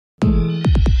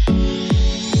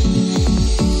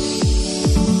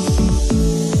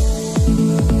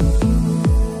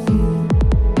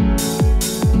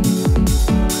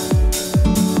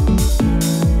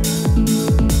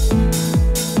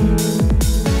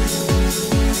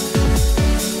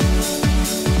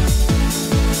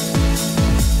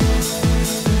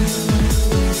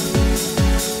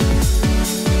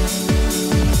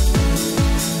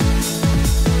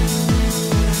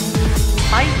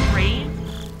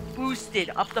boosted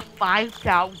up to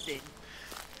 5,000.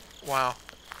 Wow.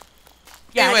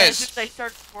 Yeah, and then as Anyways. soon as I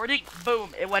start recording,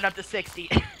 boom, it went up to 60.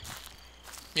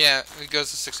 Yeah, it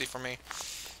goes to 60 for me.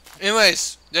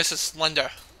 Anyways, this is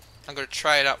Slender. I'm gonna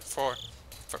try it out for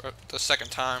the second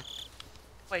time.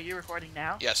 Wait, you're recording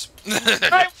now? Yes.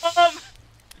 Hi, Mom!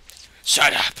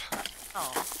 Shut up!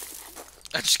 Oh.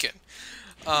 I'm just kidding.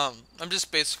 I'm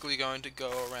just basically going to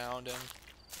go around and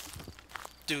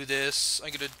do this.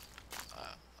 I'm gonna.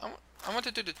 I want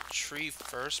to do the tree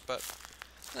first, but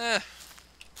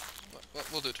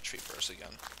we'll do the tree first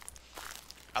again.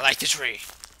 I like the tree.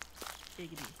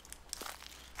 Giggity.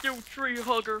 You tree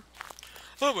hugger.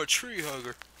 I'm a tree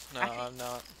hugger. No, Actually, I'm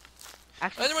not.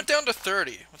 Actually, I went down to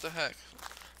 30. What the heck?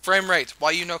 Frame rate. Why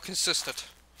you no consistent?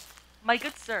 my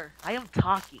good sir, I am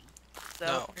talking.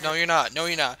 So No, you're not. No,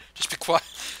 you're not. Just be quiet.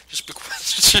 Just be quiet.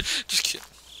 Just kidding.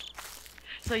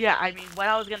 So yeah, I mean, what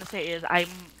I was gonna say is I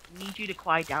need you to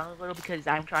quiet down a little because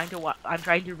I'm trying to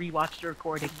rewatch the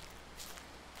recording.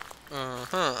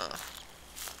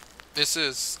 This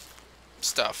is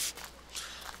stuff.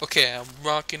 Okay, I'm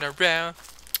walking around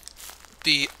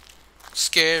the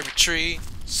scary tree,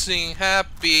 singing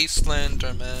Happy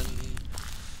Slenderman.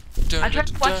 Dun, I'm trying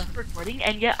dun, to watch dun. the recording,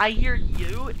 and yet I hear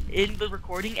you in the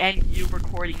recording and you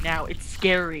recording now. It's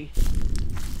scary.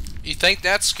 You think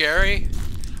that's scary?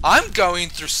 I'm going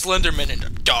through Slenderman in the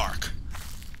dark.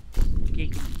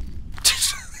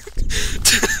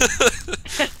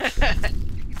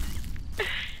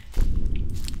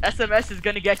 SMS is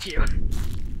gonna get you.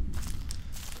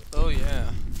 Oh yeah.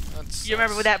 That's. You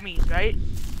remember what that means, right?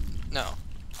 No.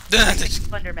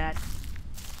 Slenderman.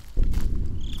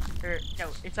 Or no,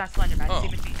 it's not Slenderman. Oh.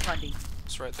 It's even Slendy.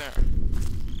 It's right there.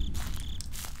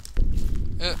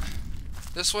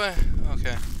 This way?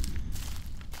 Okay.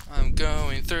 I'm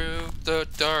going through the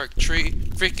dark tree,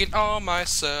 freaking all my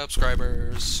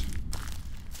subscribers.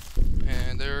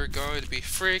 And they're going to be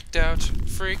freaked out,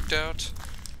 freaked out.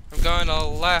 I'm gonna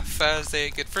laugh as they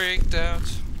get freaked out.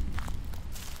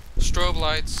 Strobe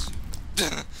lights.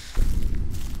 Like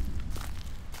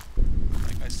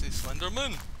I see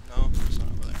Slenderman? No, it's not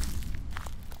over there.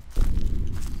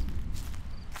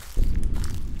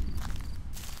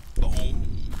 Boom.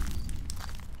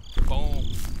 Boom.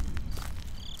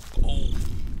 Boom.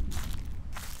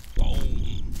 Boom.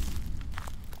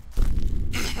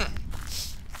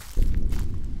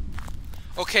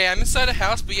 Okay, I'm inside a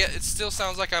house, but yet it still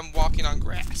sounds like I'm walking on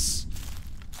grass.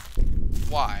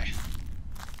 Why?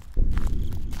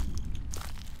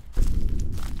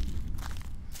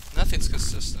 Nothing's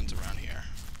consistent around here.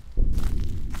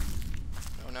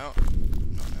 No,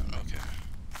 okay.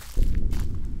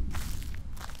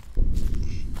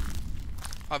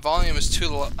 My volume is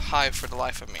too high for the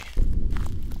life of me.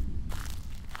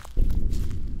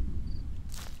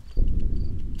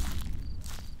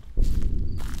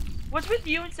 What's with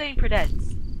you and saying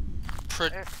Prudence? Per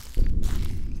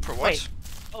what? Wait.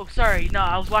 Oh, sorry. No,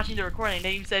 I was watching the recording and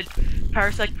then you said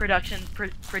Parasect Production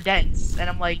Prudence. And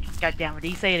I'm like, God damn it, did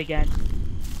you say it again?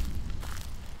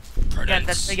 Prudence. Yeah,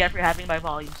 that's what I get for having my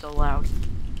volume so loud.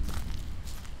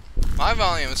 My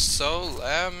volume is so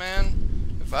loud,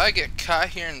 man. If I get caught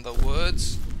here in the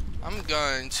woods, I'm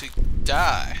going to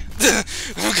die.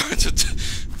 I'm going to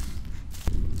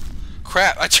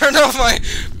crap, I turned off my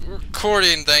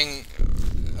recording thing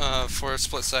for a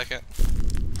split second.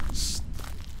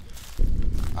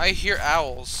 I hear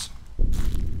owls.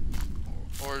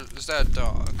 Or is that a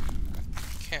dog? I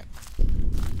can't.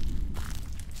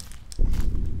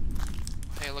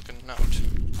 Hey, look, a note.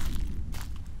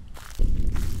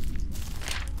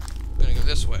 I'm gonna go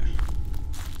this way.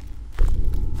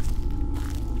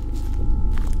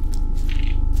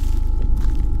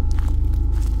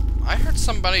 I heard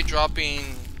somebody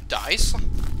dropping dice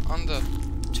on the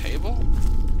table.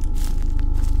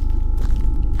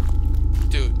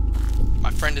 Dude, my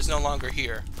friend is no longer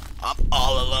here. I'm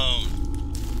all alone.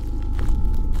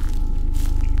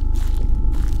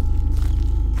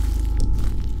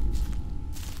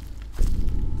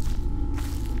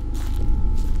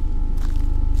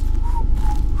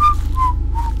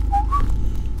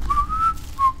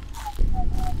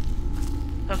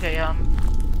 Okay,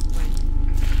 wait.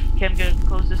 Okay, I'm gonna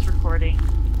close this recording.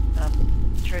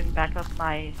 Turn back up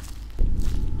my...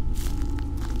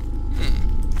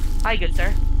 Hi, good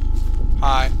sir.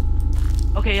 Hi.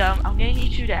 Okay, I'm gonna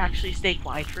need you to actually stay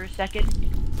quiet for a second.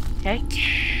 Okay?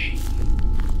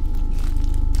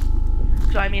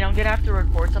 So, I mean, I'm gonna have to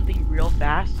record something real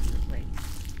fast. Wait.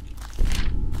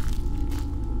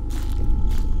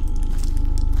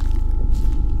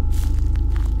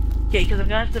 Okay, because I'm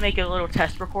gonna have to make a little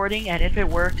test recording, and if it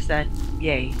works, then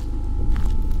yay.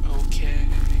 Okay.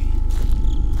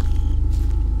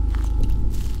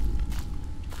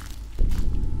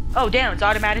 Oh, damn, it's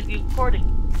automatically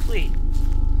recording. Sweet.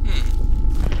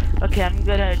 Okay, I'm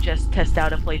gonna just test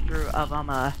out a playthrough of, I'm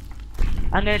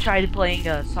gonna try playing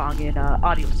a song in,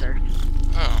 Audio Surf.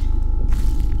 Oh.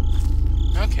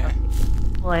 Okay.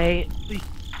 Play.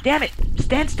 Damn it!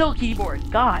 Stand still, keyboard.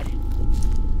 God.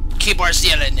 Keyboard's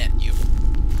yelling at you.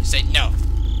 You say no.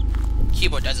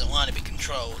 Keyboard doesn't want to be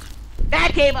controlled.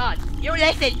 That keyboard! You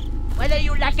listen! Whether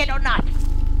you like it or not!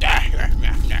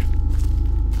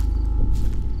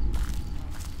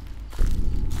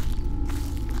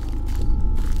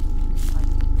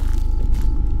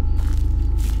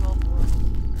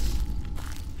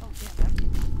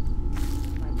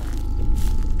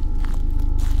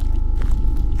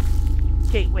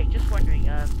 Okay, wait, just wondering,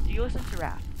 do you listen to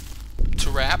rap? To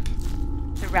rap?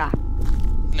 To rap.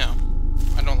 No.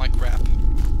 I don't like rap.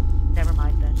 Never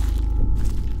mind then.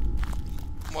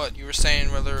 What, you were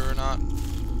saying whether or not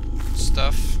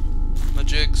stuff,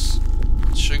 majigs,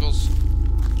 shiggles?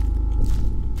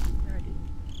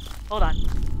 Hold on.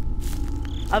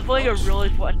 I'm playing a really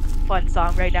fun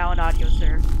song right now on Audio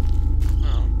Surf.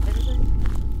 Oh.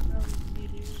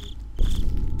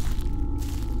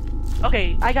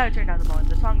 Okay, I gotta turn down the volume.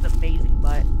 The song's amazing,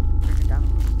 but turn it down a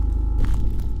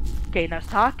little. Okay, now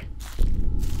talk.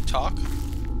 Talk?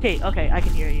 Okay, I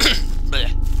can hear you. Bleh.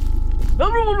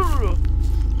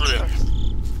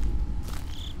 Bleh.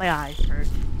 My eyes hurt.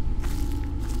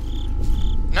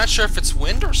 Not sure if it's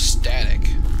wind or static.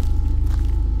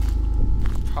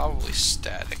 Probably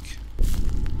static.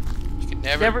 You can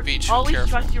never be too always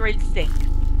careful. trust your instinct.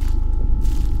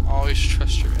 Always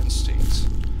trust your instincts.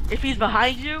 If he's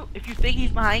behind you, if you think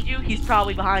he's behind you, he's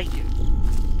probably behind you.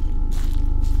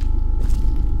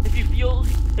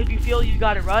 If you feel you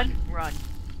gotta run, run.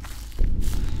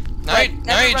 Now you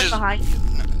run just behind you.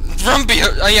 run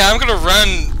behind. Yeah, I'm gonna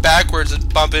run backwards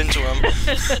and bump into him.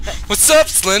 What's up,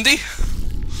 Slendy?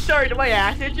 Sorry, did my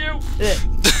ass hit you?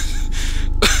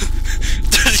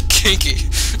 That's kinky.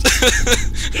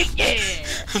 Yeah.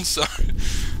 I'm sorry.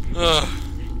 Ugh.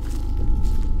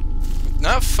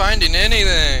 Not finding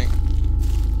anything.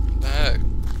 What the heck?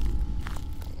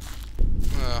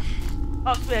 Ugh.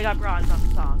 Oh, sweet, I got bronze on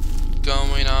the song.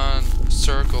 Going on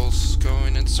circles.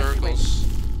 Going in Wait. circles.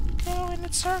 Going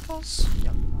in circles.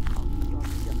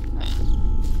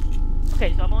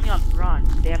 Okay, so I'm only on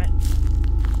bronze, damn it.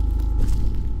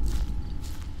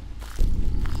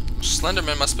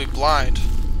 Slenderman must be blind.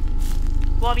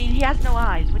 Well, I mean, he has no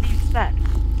eyes. What do you expect?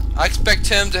 I expect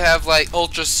him to have, like,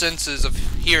 ultra senses of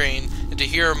hearing and to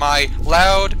hear my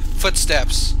loud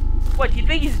footsteps. What, do you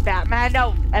think he's Batman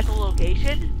now at the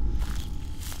location?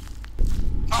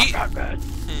 He- I'm Batman.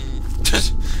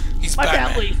 He's My Batman.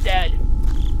 family's dead.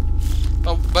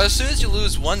 Oh, but as soon as you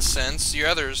lose one sense, your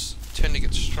others tend to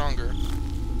get stronger.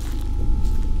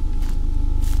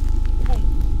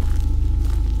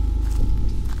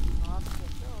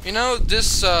 You know,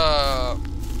 this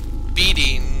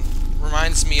beating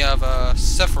reminds me of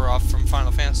Sephiroth from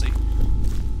Final Fantasy.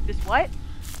 This what?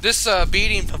 This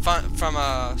beating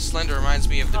from Slender reminds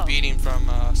me of the Oh. beating from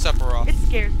Sephiroth. It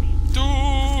scares me.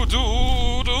 Do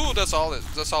do do. That's all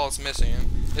it's missing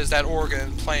is that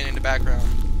organ playing in the background.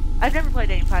 I've never played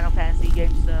any Final Fantasy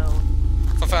games, so...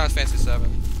 From Final Fantasy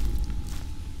 7.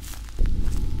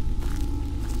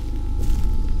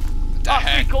 The Oh,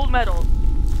 heck? sweet, gold medal.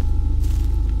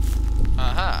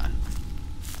 Aha.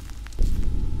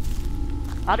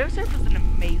 Auto Surf is an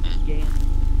amazing game.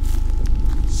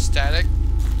 Static.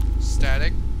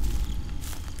 Static.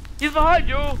 He's behind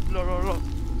you! No, no, no.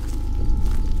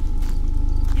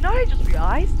 You know what I just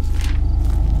realized?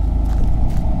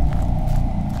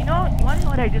 You wanna know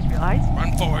what I just realized?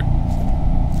 Run forward.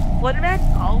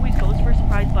 Slenderman always goes for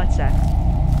surprise butt sex.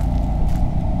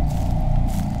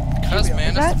 Because, You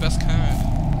man, realize that's the best kind.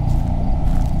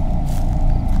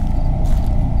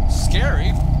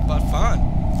 Scary, but fun.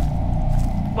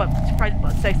 What, surprise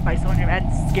butt sex by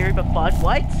Slenderman? Scary but fun?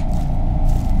 What?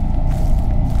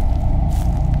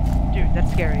 Dude,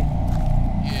 that's scary.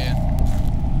 Yeah.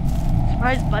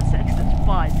 Surprise butt sex is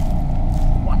fun.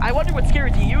 I wonder what's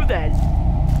scary to you then.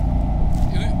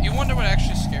 You wonder what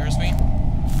actually scares me?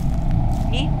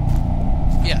 Me?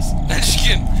 Yes. Just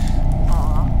kidding.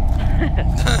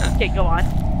 Aww. Okay, go on.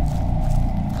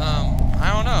 I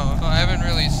don't know. I haven't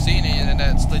really seen anything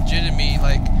that's legitimately,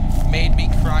 like, made me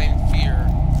cry in fear.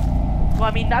 Well,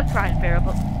 I mean, not crying fear,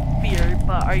 but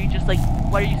are you just like,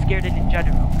 what are you scared in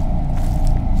general?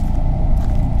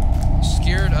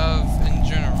 Scared of in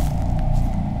general.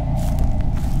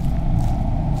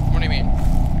 What do you mean?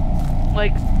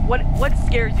 Like, what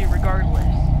scares you regardless?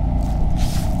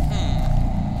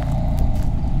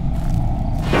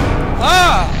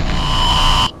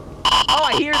 Ah! Oh,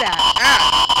 I hear that.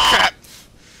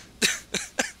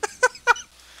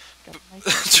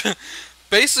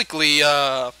 basically,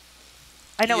 I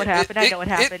know what happened. I know what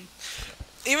happened.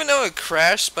 Even though it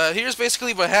crashed, but here's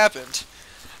basically what happened.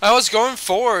 I was going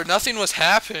forward, nothing was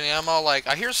happening. I'm all like,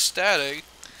 I hear static,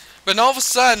 but all of a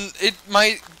sudden,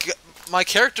 my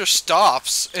character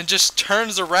stops and just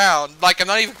turns around. Like I'm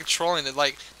not even controlling it.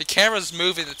 Like the camera's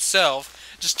moving itself.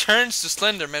 Just turns to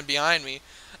Slenderman behind me.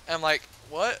 I'm like,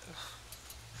 what?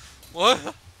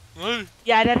 What? What?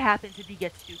 Yeah, that happens if he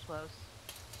gets too close.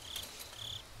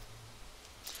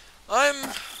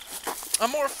 I'm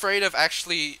more afraid of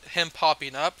actually him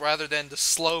popping up rather than the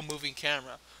slow moving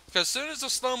camera. Because as soon as the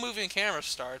slow moving camera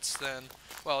starts, then,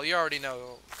 well, you already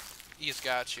know he's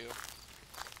got you.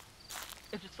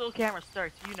 If the slow camera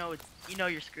starts, you know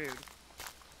you're screwed.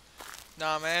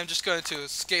 Nah, man, I'm just going to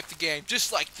escape the game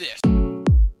just like this.